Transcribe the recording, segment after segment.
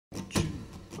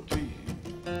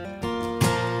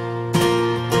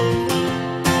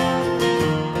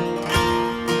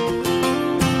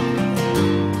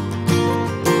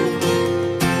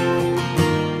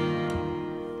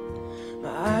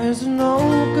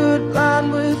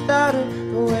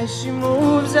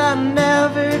I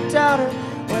never doubt her.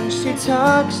 When she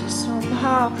talks, she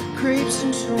somehow creeps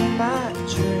into my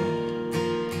dream.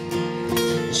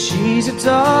 She's a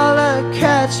doll, a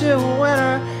catch, a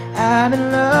winner. I'm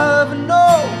in love and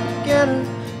no beginner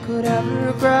could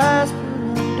ever grasp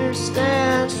or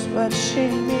understand just what she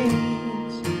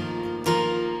means.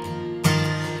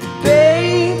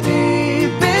 Baby,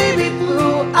 baby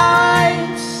blue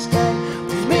eyes, stay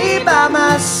with me by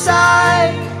my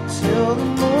side till the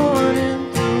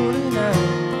morning through the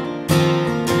night.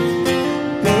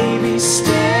 Baby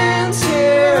stands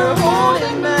here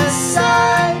holding my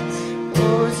sides,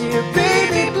 close your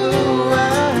baby blue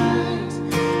eyes,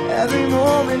 every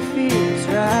moment feels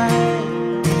right.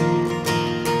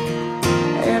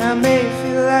 And I may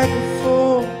feel like a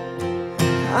fool,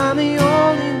 I'm the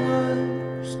only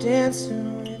one who's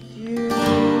dancing with you.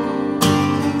 Oh,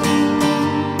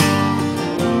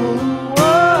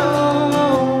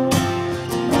 oh,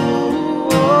 oh,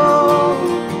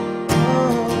 oh,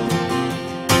 oh.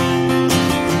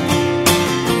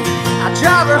 I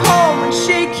drive her home when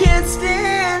she can't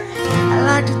stand. I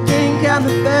like to think I'm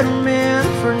the better man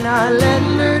for not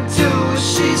letting her do what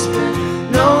she's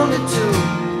been known to do.